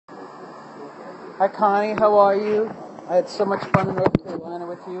Hi Connie, how are you? I had so much fun in North Carolina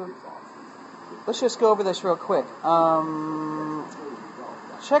with you. Let's just go over this real quick.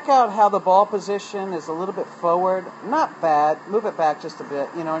 Check out how the ball position is a little bit forward. Not bad. Move it back just a bit.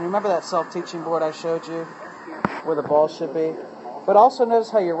 And remember that self-teaching board I showed you where the ball should be? But also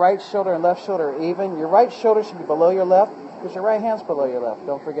notice how your right shoulder and left shoulder are even. Your right shoulder should be below your left because your right hand's below your left.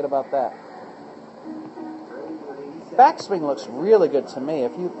 Don't forget about that. Backswing looks really good to me.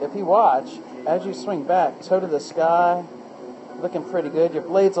 If you watch, as you swing back, toe to the sky, looking pretty good. Your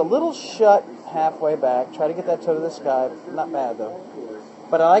blade's a little shut halfway back. Try to get that toe to the sky. Not bad, though.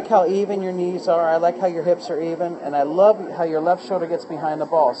 But I like how even your knees are. I like how your hips are even. And I love how your left shoulder gets behind the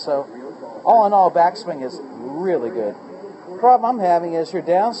ball. So, all in all, backswing is really good. The problem I'm having is your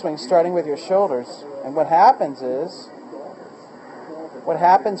downswing starting with your shoulders. And what happens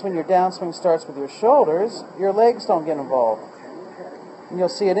when your downswing starts with your shoulders, your legs don't get involved. And you'll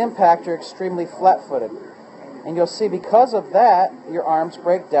see at impact, you're extremely flat-footed. And you'll see because of that, your arms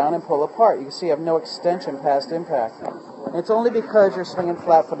break down and pull apart. You can see you have no extension past impact. And it's only because you're swinging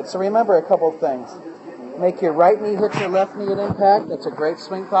flat-footed. So remember a couple of things. Make your right knee hit your left knee at impact. That's a great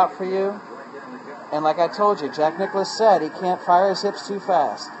swing thought for you. And like I told you, Jack Nicklaus said he can't fire his hips too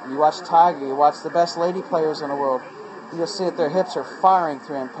fast. You watch Tiger, you watch the best lady players in the world, you'll see that their hips are firing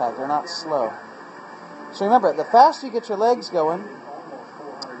through impact. They're not slow. So remember, the faster you get your legs going,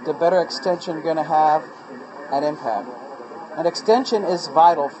 the better extension you're going to have at impact. And extension is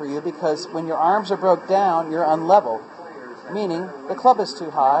vital for you because when your arms are broke down, you're unlevel, meaning the club is too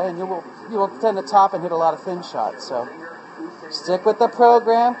high and you will tend to top and hit a lot of thin shots. So stick with the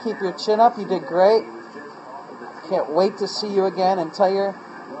program. Keep your chin up. You did great. Can't wait to see you again and tell your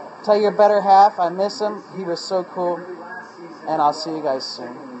better half I miss him. He was so cool. And I'll see you guys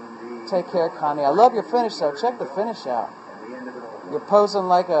soon. Take care, Connie. I love your finish, though. Check the finish out. You're posing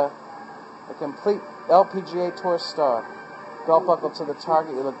like a complete LPGA Tour star. Belt buckle to the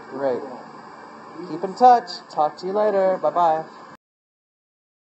target. You look great. Keep in touch. Talk to you later. Bye-bye.